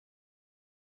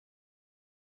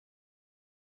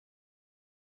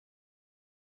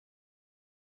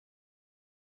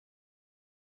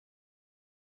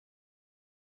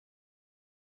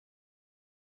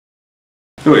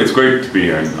No, it's great to be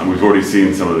here, and we've already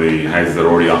seen some of the houses that are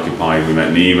already occupied. We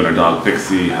met Neve and her dog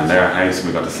Pixie and their house, and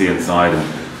we got to see inside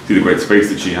and see the great space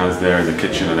that she has there, the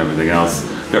kitchen and everything else.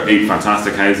 There are 8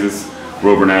 fantastic houses.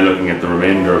 We're over now looking at the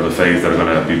remainder of the phase that are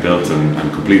going to be built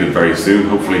and completed very soon,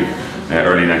 hopefully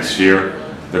early next year.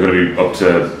 They're going to be up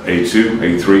to A2,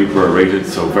 A3 per rated,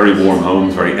 so very warm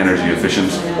homes, very energy efficient,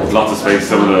 with lots of space.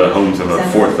 Some of the homes have a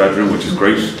 4th bedroom, which is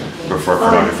great for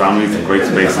larger families, and great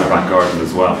space in the back garden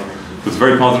as well. It's a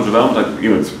very positive development.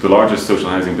 It's the largest social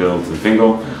housing build in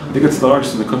Fingal. I think it's the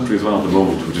largest in the country as well at the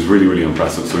moment, which is really, really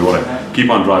impressive. So we want to keep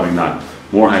on driving that.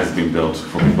 More houses being built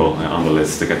for people on the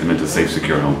list to get them into safe,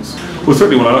 secure homes. Well,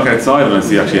 certainly when I look outside and I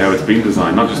see actually how it's been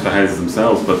designed, not just the houses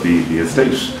themselves, but the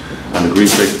estate and the green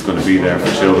space that's going to be there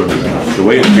for children. The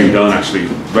way it's been done, actually,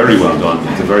 very well done.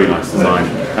 It's a very nice design,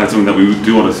 and it's something that we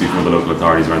do want to see from the local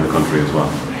authorities around the country as well.